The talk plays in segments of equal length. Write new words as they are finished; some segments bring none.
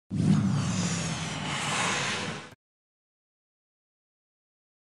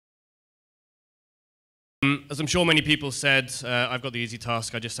As I'm sure many people said, I've got the easy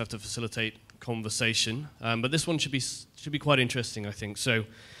task. I just have to facilitate conversation. But this one should be quite interesting, I think. So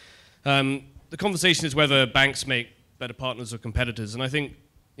the conversation is whether banks make better partners or competitors. And I think,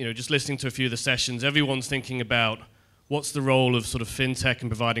 just listening to a few of the sessions, everyone's thinking about what's the role of sort of fintech in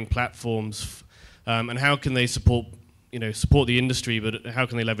providing platforms, and how can they support the industry, but how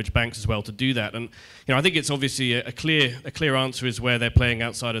can they leverage banks as well to do that? And I think it's obviously a clear answer is where they're playing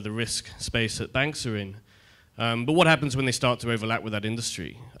outside of the risk space that banks are in. But what happens when they start to overlap with that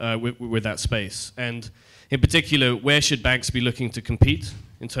industry, with that space? And in particular, where should banks be looking to compete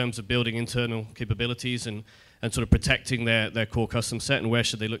in terms of building internal capabilities and sort of protecting their core customer set, and where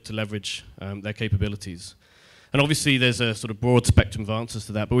should they look to leverage their capabilities? And obviously there's a sort of broad spectrum of answers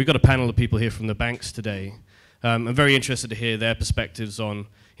to that, but we've got a panel of people here from the banks today. I'm very interested to hear their perspectives on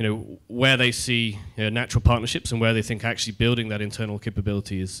where they see natural partnerships and where they think actually building that internal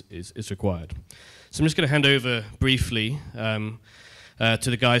capability is required. So I'm just going to hand over briefly to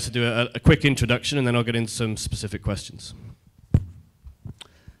the guys to do a quick introduction, and then I'll get into some specific questions.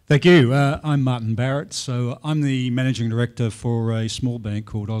 Thank you. I'm Martin Barrett. So I'm the managing director for a small bank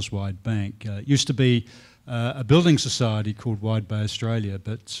called AusWide Bank. It used to be a building society called Wide Bay Australia,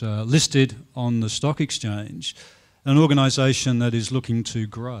 but listed on the stock exchange, an organisation that is looking to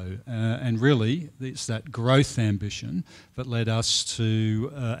grow. And really, it's that growth ambition that led us to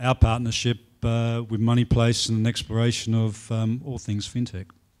our partnership with Moneyplace and an exploration of all things fintech.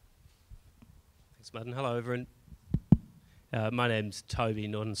 Thanks, Martin. Hello, everyone. My name's Toby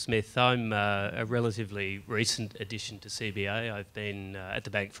Norton-Smith. I'm a relatively recent addition to CBA. I've been at the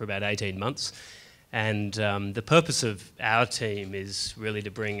bank for about 18 months. And the purpose of our team is really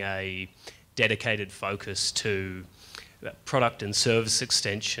to bring a dedicated focus to product and service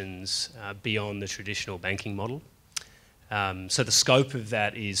extensions beyond the traditional banking model. So the scope of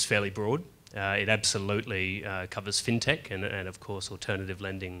that is fairly broad. It absolutely covers fintech and of course alternative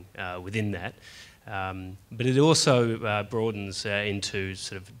lending within that. But it also broadens into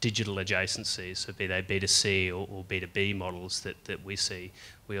sort of digital adjacencies, so be they B2C or B2B models that we see,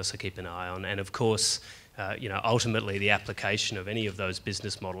 we also keep an eye on. And of course, ultimately the application of any of those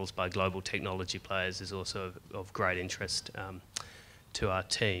business models by global technology players is also of great interest to our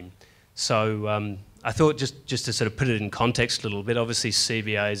team. So I thought just to sort of put it in context a little bit, obviously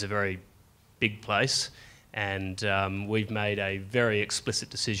CBA is a very big place. And we've made a very explicit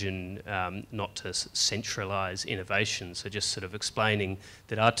decision not to centralise innovation. So just sort of explaining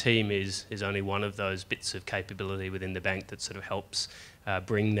that our team is only one of those bits of capability within the bank that sort of helps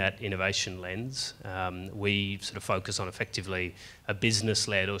bring that innovation lens. We sort of focus on effectively a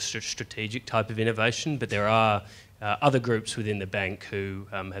business-led or strategic type of innovation, but there are other groups within the bank who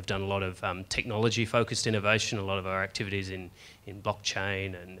have done a lot of technology-focused innovation, a lot of our activities in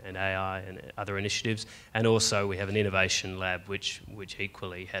blockchain and AI and other initiatives. And also we have an innovation lab which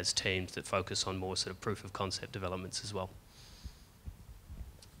equally has teams that focus on more sort of proof of concept developments as well.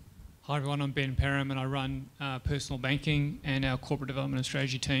 Hi everyone, I'm Ben Perham and I run personal banking and our corporate development and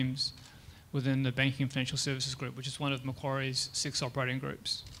strategy teams within the Banking and Financial Services Group, which is one of Macquarie's 6 operating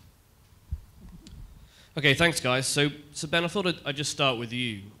groups. Okay, thanks guys. So Ben, I thought I'd just start with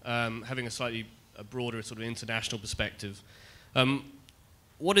you, having a slightly broader sort of international perspective.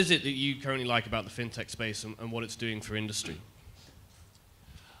 What is it that you currently like about the fintech space and what it's doing for industry?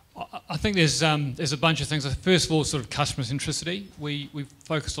 I think there's a bunch of things. First of all, sort of customer centricity. We've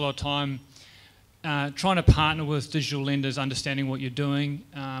focused a lot of time trying to partner with digital lenders, understanding what you're doing,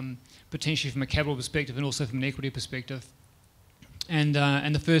 potentially from a capital perspective and also from an equity perspective. And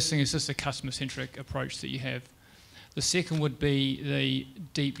the first thing is just a customer-centric approach that you have. The second would be the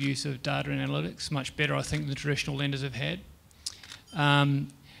deep use of data and analytics, much better, I think, than the traditional lenders have had.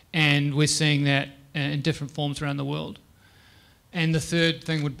 And we're seeing that in different forms around the world. And the third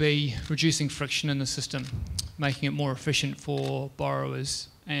thing would be reducing friction in the system, making it more efficient for borrowers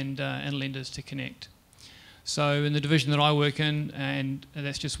and lenders to connect. So in the division that I work in, and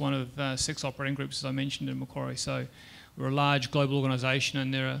that's just one of 6 operating groups, as I mentioned, in Macquarie. So we're a large global organisation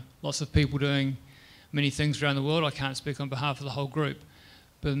and there are lots of people doing many things around the world. I can't speak on behalf of the whole group.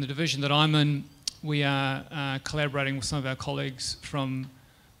 But in the division that I'm in, we are collaborating with some of our colleagues from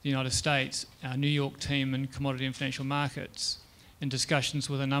the United States, our New York team in commodity and financial markets, in discussions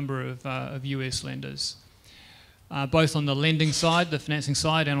with a number of US lenders, both on the lending side, the financing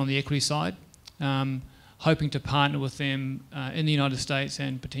side, and on the equity side, hoping to partner with them in the United States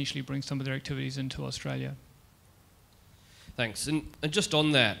and potentially bring some of their activities into Australia. Thanks. And just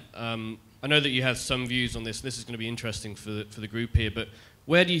on that, I know that you have some views on this. This is going to be interesting for the group here, but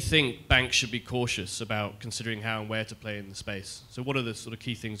where do you think banks should be cautious about considering how and where to play in the space? So what are the sort of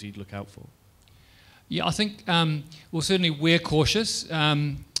key things you'd look out for? Yeah, I think, well, certainly we're cautious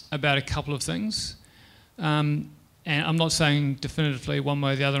about a couple of things. And I'm not saying definitively one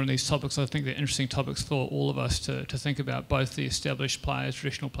way or the other on these topics. I think they're interesting topics for all of us to think about, both the established players,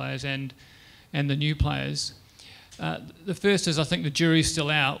 traditional players, and the new players. The first is, I think the jury's still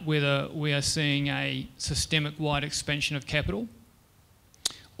out whether we are seeing a systemic-wide expansion of capital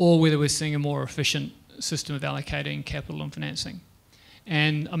or whether we're seeing a more efficient system of allocating capital and financing.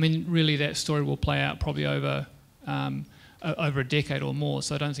 And, I mean, really that story will play out probably over a decade or more,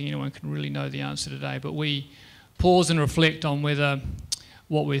 so I don't think anyone can really know the answer today. But we pause and reflect on whether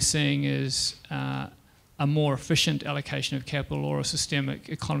what we're seeing is a more efficient allocation of capital or a systemic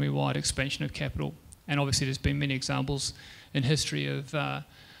economy-wide expansion of capital. And obviously there's been many examples in history of the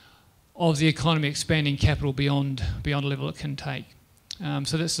economy expanding capital beyond a level it can take.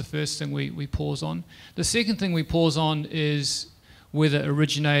 So that's the first thing we pause on. The second thing we pause on is whether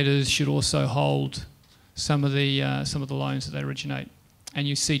originators should also hold some of the loans that they originate. And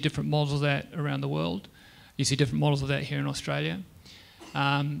you see different models of that around the world. You see different models of that here in Australia.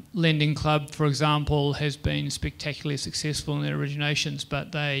 Lending Club, for example, has been spectacularly successful in their originations,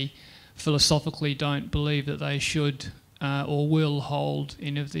 but they philosophically don't believe that they should or will hold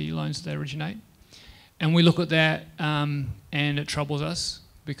any of the loans that they originate. And we look at that and it troubles us,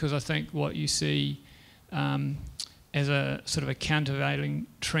 because I think what you see as a sort of a countervailing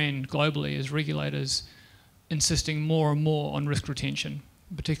trend globally is regulators insisting more and more on risk retention,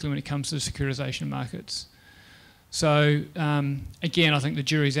 particularly when it comes to the securitisation markets. So again, I think the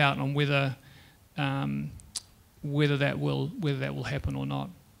jury's out on whether that will happen or not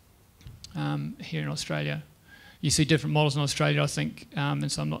here in Australia. You see different models in Australia, I think, and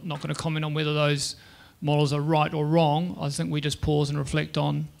so I'm not going to comment on whether those models are right or wrong. I think we just pause and reflect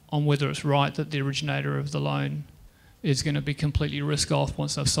on whether it's right that the originator of the loan is going to be completely risk off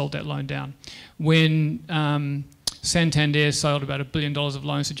once they've sold that loan down. When Santander sold about $1 billion of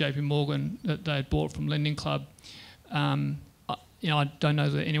loans to JP Morgan that they had bought from Lending Club, I don't know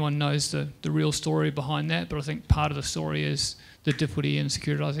that anyone knows the real story behind that, but I think part of the story is the difficulty in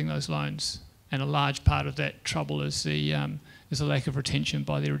securitising those loans, and a large part of that trouble is the lack of retention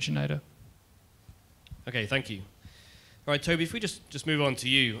by the originator. Okay, thank you. All right, Toby, if we just move on to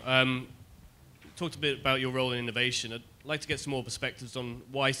you. Talked a bit about your role in innovation. I'd like to get some more perspectives on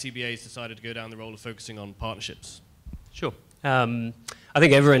why CBA's decided to go down the role of focusing on partnerships. Sure. I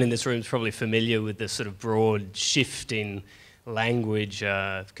think everyone in this room is probably familiar with the sort of broad shift in language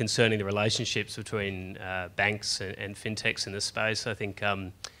concerning the relationships between banks and fintechs in this space. I think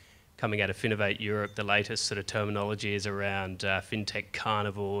coming out of Finovate Europe, the latest sort of terminology is around fintech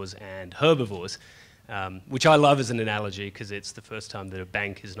carnivores and herbivores. Which I love as an analogy, because it's the first time that a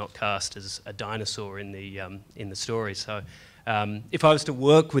bank is not cast as a dinosaur in the story. So if I was to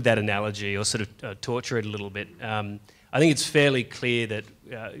work with that analogy or sort of torture it a little bit, I think it's fairly clear that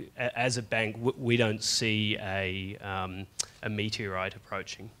as a bank we don't see a meteorite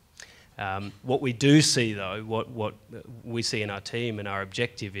approaching. What we do see, though, what we see in our team and our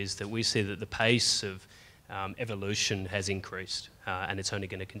objective is that we see that the pace of evolution has increased, and it's only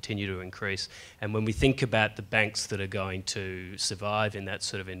going to continue to increase. And when we think about the banks that are going to survive in that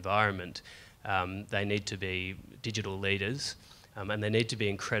sort of environment, they need to be digital leaders, and they need to be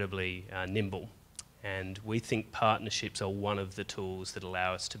incredibly nimble. And we think partnerships are one of the tools that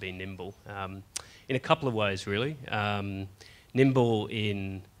allow us to be nimble in a couple of ways, really. Nimble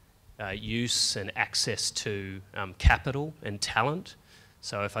in use and access to capital and talent.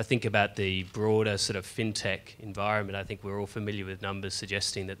 So if I think about the broader sort of fintech environment, I think we're all familiar with numbers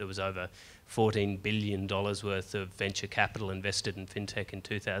suggesting that there was over $14 billion worth of venture capital invested in fintech in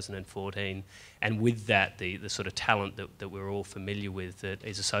 2014. And with that, the sort of talent that we're all familiar with that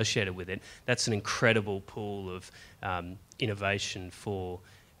is associated with it, that's an incredible pool of innovation for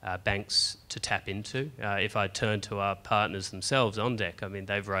banks to tap into. If I turn to our partners themselves, OnDeck, I mean,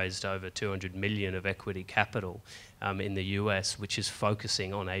 they've raised over 200 million of equity capital in the US, which is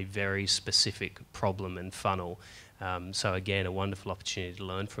focusing on a very specific problem and funnel. So again, a wonderful opportunity to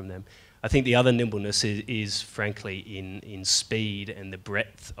learn from them. I think the other nimbleness is frankly in speed and the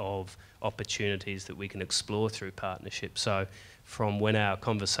breadth of opportunities that we can explore through partnership. So from when our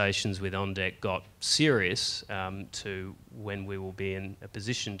conversations with OnDeck got serious to when we will be in a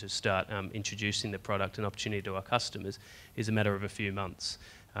position to start introducing the product and opportunity to our customers is a matter of a few months.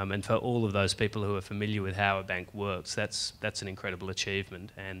 And for all of those people who are familiar with how a bank works, that's an incredible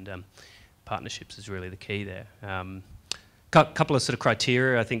achievement, and partnerships is really the key there. Couple of sort of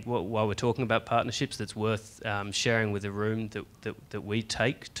criteria, I think, while we're talking about partnerships, that's worth sharing with the room that we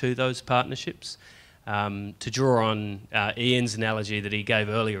take to those partnerships. To draw on Ian's analogy that he gave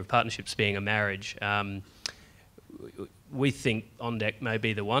earlier of partnerships being a marriage, we think OnDeck may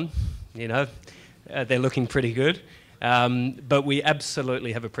be the one. You know, they're looking pretty good. But we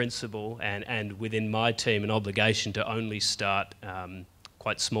absolutely have a principle and within my team an obligation to only start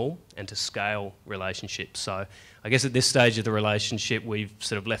quite small and to scale relationships. So I guess at this stage of the relationship we've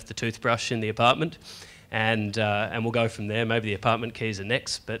sort of left the toothbrush in the apartment and we'll go from there. Maybe the apartment keys are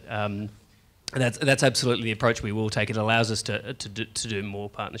next, but that's absolutely the approach we will take. It allows us to do more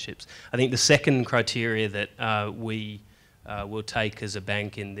partnerships. I think the second criteria that we will take as a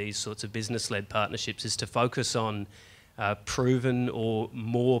bank in these sorts of business-led partnerships is to focus on proven or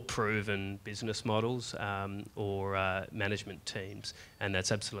more proven business models or management teams, and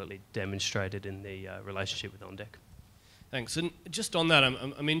that's absolutely demonstrated in the relationship with OnDeck. Thanks. And just on that,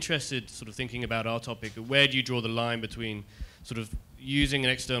 I'm interested, sort of thinking about our topic, where do you draw the line between sort of using an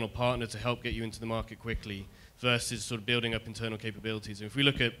external partner to help get you into the market quickly versus sort of building up internal capabilities? And if we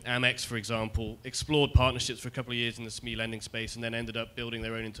look at Amex, for example, explored partnerships for a couple of years in the SME lending space and then ended up building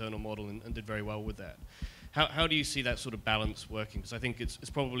their own internal model and did very well with that. How do you see that sort of balance working? Because I think it's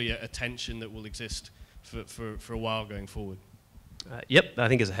probably a tension that will exist for a while going forward. Yep, I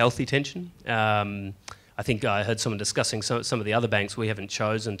think it's a healthy tension. I think I heard someone discussing some of the other banks. We haven't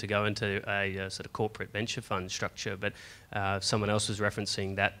chosen to go into a sort of corporate venture fund structure, but someone else was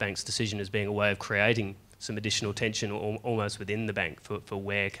referencing that bank's decision as being a way of creating some additional tension almost within the bank for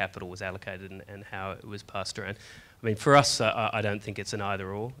where capital was allocated and how it was passed around. I mean, for us, I don't think it's an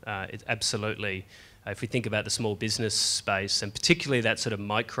either-or. It's absolutely, if we think about the small business space, and particularly that sort of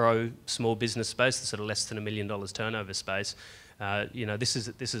micro small business space, the sort of less than $1 million turnover space, you know, this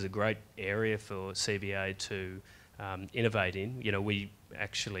is a great area for CBA to innovate in. You know, we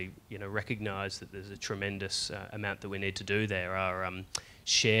actually, you know, recognise that there's a tremendous amount that we need to do there. Our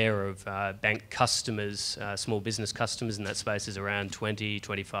share of bank customers, small business customers in that space is around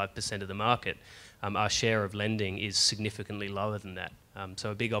 20-25% of the market. Our share of lending is significantly lower than that. So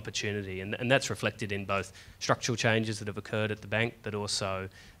a big opportunity, and that's reflected in both structural changes that have occurred at the bank, but also,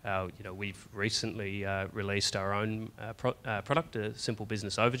 you know, we've recently released our own product, a simple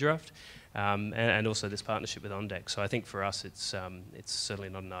business overdraft, and also this partnership with OnDeck. So I think for us, it's certainly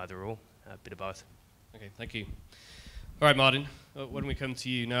not an either/or, a bit of both. Okay, thank you. All right, Martin, why don't we come to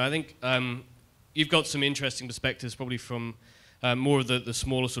you now? I think you've got some interesting perspectives, probably from more of the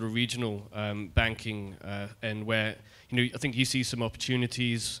smaller sort of regional banking and where, you know, I think you see some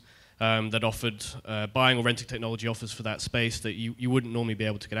opportunities that offered buying or renting technology offers for that space that you wouldn't normally be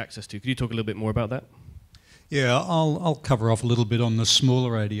able to get access to. Could you talk a little bit more about that? Yeah, I'll cover off a little bit on the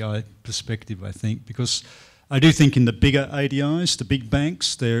smaller ADI perspective, I think, because I do think in the bigger ADIs, the big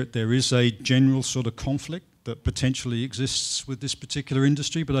banks, there is a general sort of conflict that potentially exists with this particular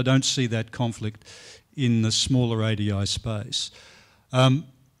industry, but I don't see that conflict in the smaller ADI space.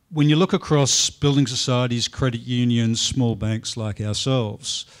 When you look across building societies, credit unions, small banks like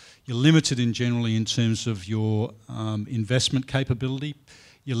ourselves, you're limited generally in terms of your investment capability.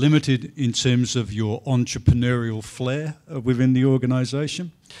 You're limited in terms of your entrepreneurial flair within the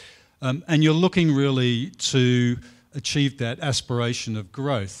organisation. And you're looking really to achieve that aspiration of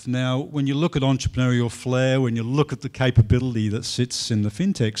growth. Now, when you look at entrepreneurial flair, when you look at the capability that sits in the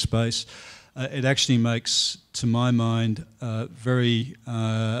fintech space, it actually makes, to my mind, very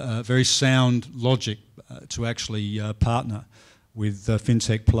sound logic to actually partner with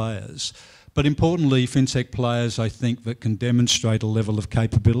fintech players. But importantly, fintech players, I think, that can demonstrate a level of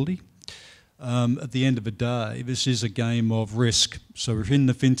capability. At the end of the day, this is a game of risk. So if you're in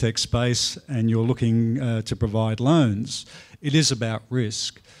the fintech space and you're looking to provide loans, it is about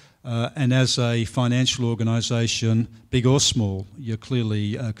risk. And as a financial organisation, big or small, you're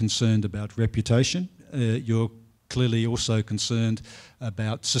clearly concerned about reputation. You're clearly also concerned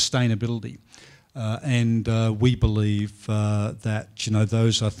about sustainability. And we believe that, you know,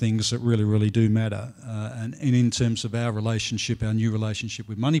 those are things that really, really do matter. And in terms of our relationship, our new relationship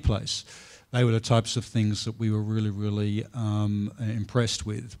with Moneyplace, they were the types of things that we were really, really impressed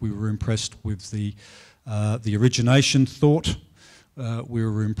with. We were impressed with the origination thought. We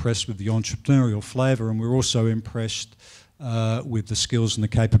were impressed with the entrepreneurial flavour, and we were also impressed with the skills and the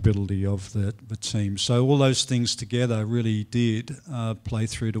capability of the team. So all those things together really did play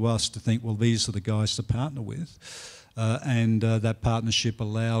through to us to think, well, these are the guys to partner with. And that partnership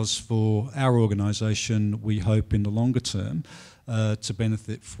allows for our organisation, we hope in the longer term, to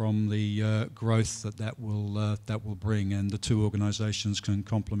benefit from the growth that will bring, and the two organisations can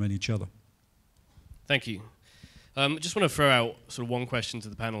complement each other. Thank you. Just want to throw out sort of one question to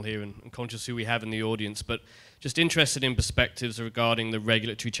the panel here, and I'm conscious who we have in the audience, but just interested in perspectives regarding the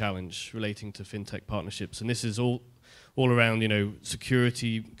regulatory challenge relating to fintech partnerships. And this is all around,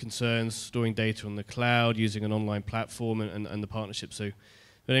 security concerns, storing data on the cloud, using an online platform, and the partnership. So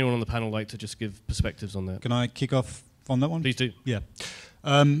would anyone on the panel like to just give perspectives on that? Can I kick off on that one? Please do. Yeah.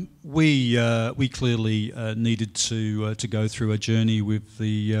 We clearly needed to go through a journey with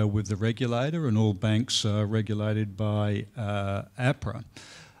the regulator, and all banks are regulated by APRA.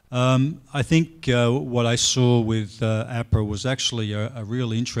 I think what I saw with APRA was actually a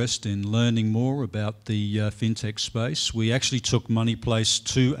real interest in learning more about the fintech space. We actually took Moneyplace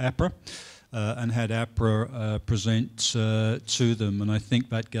to APRA and had APRA present to them, and I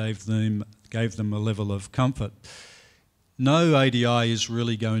think that gave them a level of comfort. No ADI is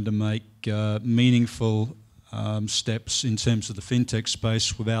really going to make meaningful steps in terms of the fintech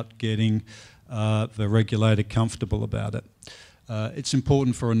space without getting the regulator comfortable about it. It's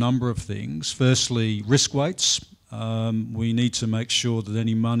important for a number of things. Firstly, risk weights. We need to make sure that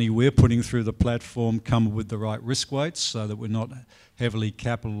any money we're putting through the platform come with the right risk weights so that we're not heavily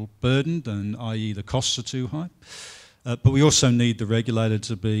capital burdened, and i.e. the costs are too high. But we also need the regulator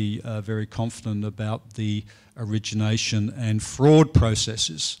to be very confident about the origination and fraud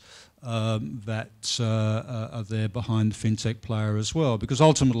processes that are there behind the fintech player as well, because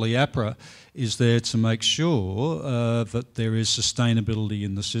ultimately APRA is there to make sure that there is sustainability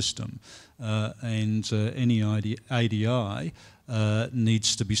in the system, and any ADI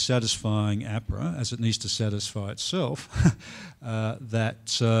needs to be satisfying APRA, as it needs to satisfy itself,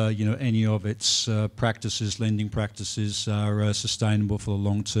 that any of its practices, lending practices, are sustainable for the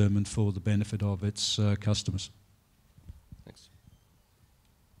long term and for the benefit of its customers. Thanks.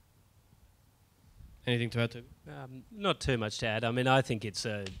 Anything to add, Toby? Not too much to add. I mean, I think it's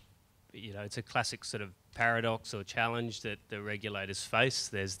a classic sort of paradox or challenge that the regulators face.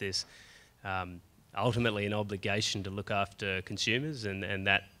 There's this ultimately an obligation to look after consumers, and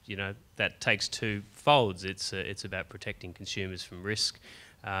that that takes two folds. It's about protecting consumers from risk,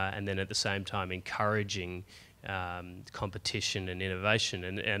 and then at the same time encouraging competition and innovation.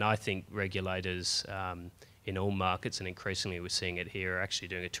 And I think regulators in all markets, and increasingly we're seeing it here, are actually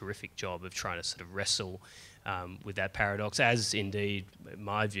doing a terrific job of trying to sort of wrestle with that paradox, as indeed,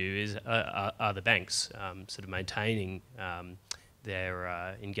 my view, is are the banks, sort of maintaining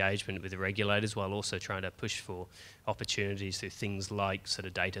their engagement with the regulators while also trying to push for opportunities through things like sort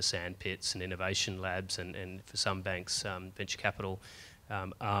of data sandpits and innovation labs, and for some banks, venture capital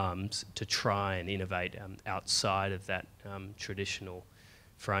arms to try and innovate outside of that traditional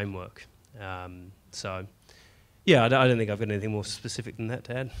framework. So, yeah, I don't think I've got anything more specific than that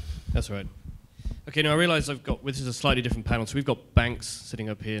to add. That's right. Okay, now I realise this is a slightly different panel, so we've got banks sitting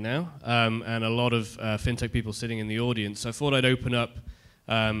up here now, and a lot of fintech people sitting in the audience. So I thought I'd open up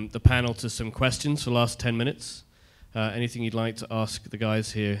the panel to some questions for the last 10 minutes. Anything you'd like to ask the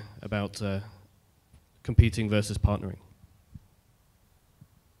guys here about competing versus partnering?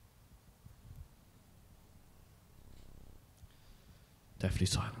 Definitely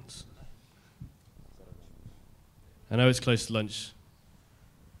silence. I know it's close to lunch.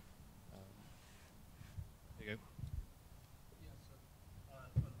 There you go.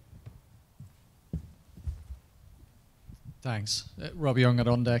 Thanks. Rob Young at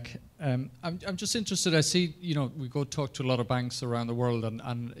OnDeck. I'm just interested, I see, we go talk to a lot of banks around the world,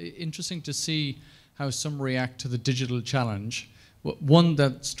 and interesting to see how some react to the digital challenge. One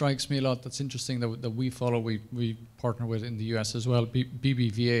that strikes me a lot that's interesting that we follow, we partner with in the US as well,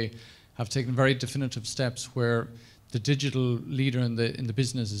 BBVA, have taken very definitive steps where the digital leader in the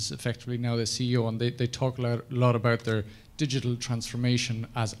business is effectively now the CEO, and they talk a lot about their digital transformation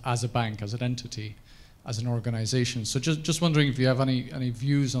as a bank, as an entity, as an organization. So just wondering if you have any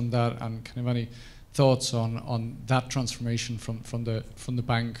views on that, and kind of any thoughts on that transformation from the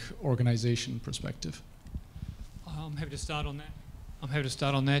bank organization perspective. I'm happy to start on that.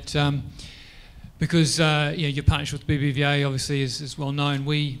 Because your partnership with BBVA obviously is well known.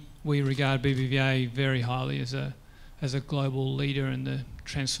 We regard BBVA very highly as a global leader in the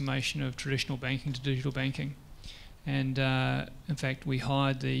transformation of traditional banking to digital banking. And in fact, we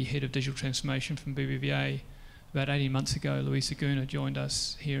hired the head of digital transformation from BBVA about 18 months ago. Luis Aguna joined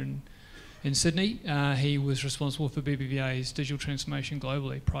us here in Sydney. He was responsible for BBVA's digital transformation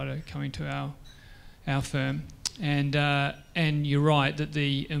globally prior to coming to our firm. And you're right that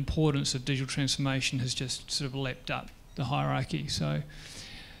the importance of digital transformation has just sort of leapt up the hierarchy. So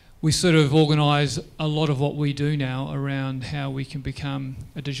we sort of organise a lot of what we do now around how we can become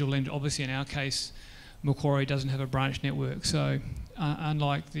a digital lender. Obviously, in our case, Macquarie doesn't have a branch network, so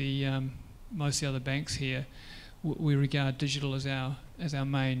unlike most of the other banks here, we regard digital as our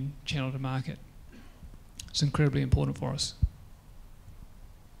main channel to market. It's incredibly important for us.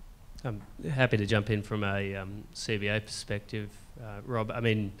 I'm happy to jump in from a CBA perspective, Rob. I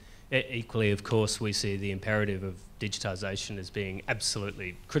mean, equally, of course, we see the imperative of digitisation as being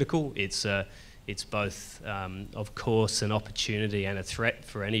absolutely critical. It's both, of course, an opportunity and a threat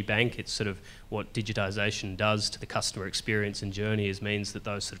for any bank. It's sort of what digitisation does to the customer experience and journey is means that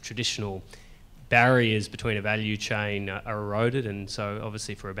those sort of traditional barriers between a value chain are eroded, and so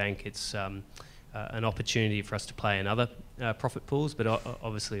obviously for a bank it's an opportunity for us to play in other profit pools, but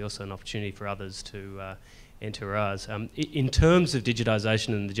obviously also an opportunity for others to enter ours. In terms of digitisation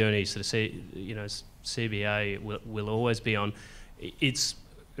and the journey, sort of CBA will always be on. It's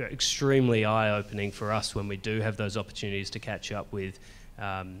extremely eye-opening for us when we do have those opportunities to catch up with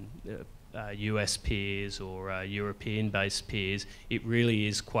US peers or European-based peers. It really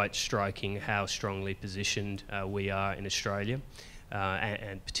is quite striking how strongly positioned we are in Australia,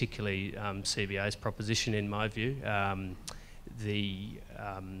 and particularly CBA's proposition, in my view.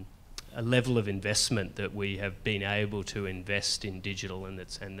 A level of investment that we have been able to invest in digital and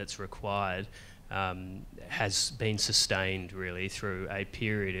that's required has been sustained really through a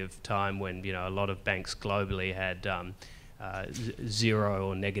period of time when a lot of banks globally had zero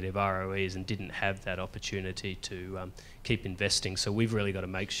or negative ROEs and didn't have that opportunity to keep investing. So we've really got to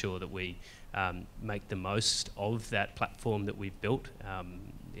make sure that we make the most of that platform that we've built.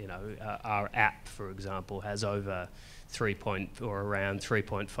 Our app, for example, has over around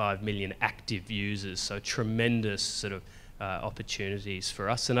 3.5 million active users, so tremendous sort of opportunities for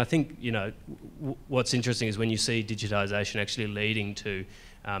us. And I think what's interesting is when you see digitisation actually leading to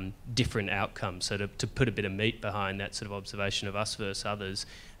different outcomes. So to put a bit of meat behind that sort of observation of us versus others,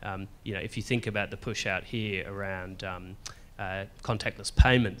 if you think about the push out here around contactless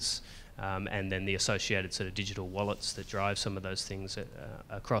payments, and then the associated sort of digital wallets that drive some of those things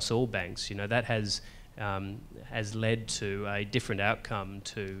across all banks, that has led to a different outcome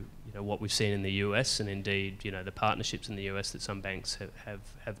to what we've seen in the US, and indeed the partnerships in the US that some banks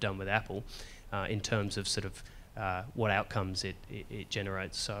have done with Apple in terms of sort of what outcomes it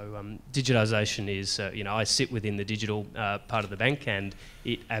generates. So digitisation is, I sit within the digital part of the bank, and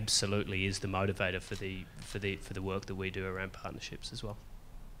it absolutely is the motivator for the work that we do around partnerships as well.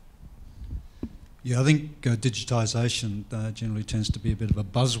 Yeah, I think digitisation generally tends to be a bit of a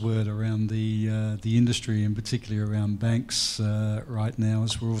buzzword around the industry, and particularly around banks right now,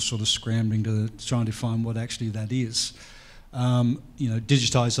 as we're all sort of scrambling to try and define what actually that is.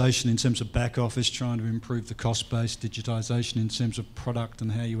 Digitisation in terms of back office, trying to improve the cost base, digitisation in terms of product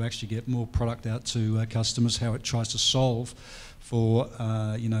and how you actually get more product out to customers, how it tries to solve for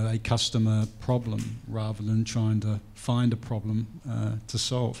a customer problem rather than trying to find a problem to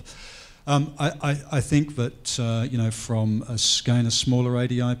solve. I think that, from a smaller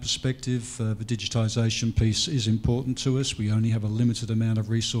ADI perspective, the digitisation piece is important to us. We only have a limited amount of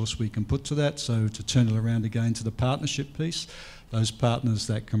resource we can put to that. So to turn it around again to the partnership piece, those partners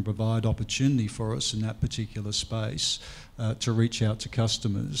that can provide opportunity for us in that particular space to reach out to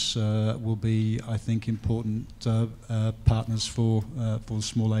customers will be, I think, important partners for the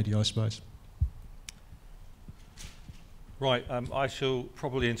small ADI space. Right, I shall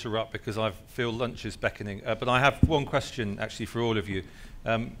probably interrupt because I feel lunch is beckoning. But I have one question actually for all of you.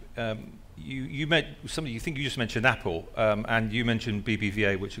 You just mentioned Apple, and you mentioned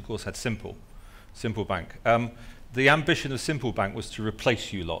BBVA, which of course had Simple Bank. The ambition of Simple Bank was to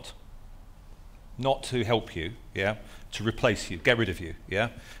replace you lot, not to help you, yeah, to replace you, get rid of you, yeah.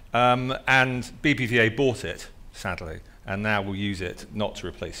 And BBVA bought it, sadly, and now will use it not to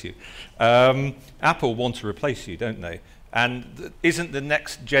replace you. Apple want to replace you, don't they? And isn't the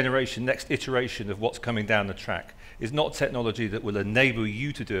next generation, next iteration of what's coming down the track is not technology that will enable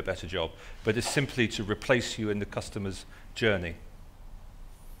you to do a better job, but is simply to replace you in the customer's journey?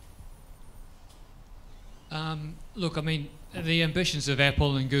 Look, I mean, the ambitions of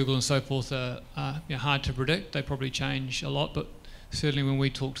Apple and Google and so forth are hard to predict. They probably change a lot, but certainly when we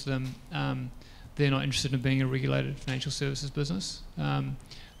talk to them, they're not interested in being a regulated financial services business.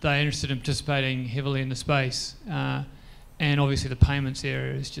 They're interested in participating heavily in the space. And obviously the payments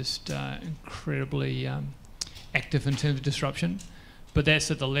area is just incredibly active in terms of disruption. But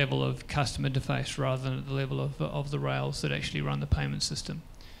that's at the level of customer interface rather than at the level of the rails that actually run the payment system.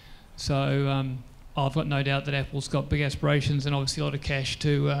 So I've got no doubt that Apple's got big aspirations and obviously a lot of cash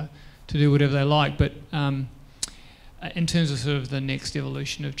to do whatever they like. But in terms of sort of the next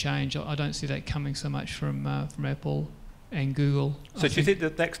evolution of change, I don't see that coming so much from Apple and Google. So do you think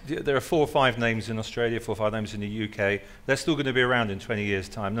that there are 4 or 5 names in Australia, 4 or 5 names in the UK, they're still going to be around in 20 years'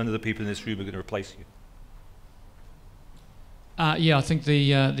 time? None of the people in this room are going to replace you? Yeah, I think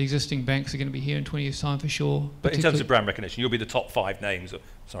the existing banks are going to be here in 20 years' time for sure. But in terms of brand recognition, you'll be the top 5 names.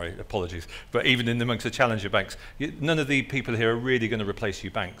 Sorry, apologies. But even in amongst the challenger banks, none of the people here are really going to replace you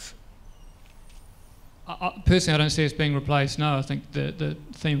banks. Personally, I don't see us being replaced. No, I think the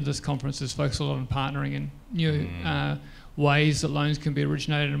theme of this conference is focused a lot on partnering and new ways that loans can be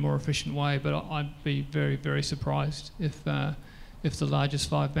originated in a more efficient way. But I'd be very, very surprised if the largest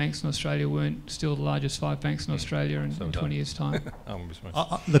 5 banks in Australia weren't still the largest 5 banks in Australia in 20 years' time.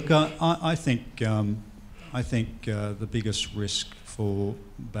 Look, I think the biggest risk for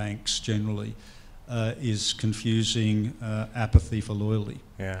banks generally is confusing apathy for loyalty.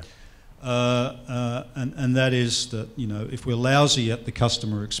 Yeah. And that is that, you know, if we're lousy at the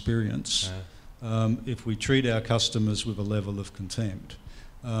customer experience, if we treat our customers with a level of contempt,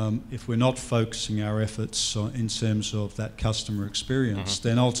 if we're not focusing our efforts in terms of that customer experience,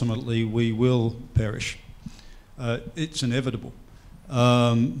 then ultimately we will perish. It's inevitable.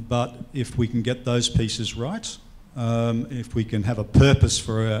 But if we can get those pieces right, if we can have a purpose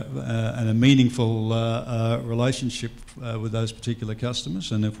for and a meaningful relationship with those particular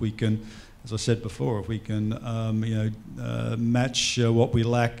customers, and if we can, as I said before, if we can match what we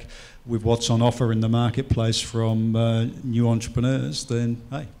lack with what's on offer in the marketplace from new entrepreneurs, then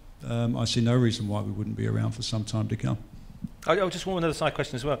hey, I see no reason why we wouldn't be around for some time to come. I just want another side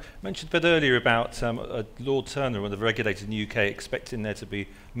question as well. I mentioned a bit earlier about Lord Turner, one of the regulators in the UK, expecting there to be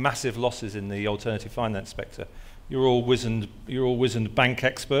massive losses in the alternative finance sector. You're all wizened bank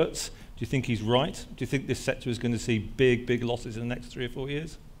experts. Do you think he's right? Do you think this sector is going to see big losses in the next 3 or 4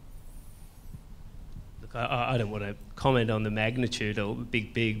 years? Look, I don't want to comment on the magnitude or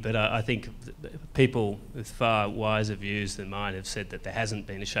big, but I think people with far wiser views than mine have said that there hasn't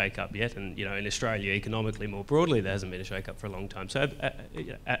been a shake-up yet, and you know, in Australia economically more broadly, there hasn't been a shake-up for a long time. So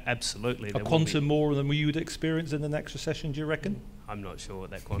absolutely, a quantum more than we would experience in the next recession, do you reckon? I'm not sure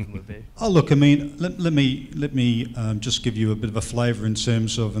what that quantum would be. Oh, look, I mean, let me just give you a bit of a flavour in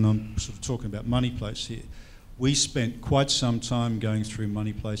terms of, and I'm sort of talking about Moneyplace here. We spent quite some time going through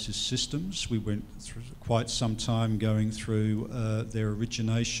Moneyplace's systems. We went through quite some time going through their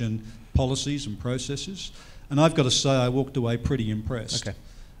origination policies and processes. And I've got to say, I walked away pretty impressed. Okay.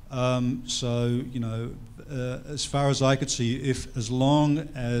 So, you know, as far as I could see, as long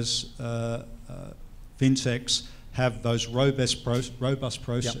as fintechs have those robust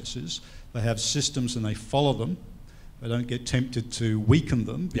processes, they have systems and they follow them, they don't get tempted to weaken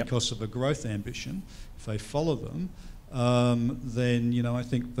them because of a growth ambition. If they follow them, then, you know, I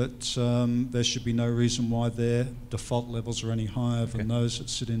think that there should be no reason why their default levels are any higher than those that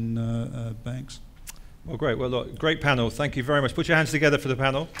sit in banks. Well, great. Well, look, great panel. Thank you very much. Put your hands together for the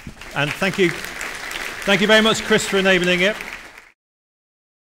panel. And thank you very much, Chris, for enabling it.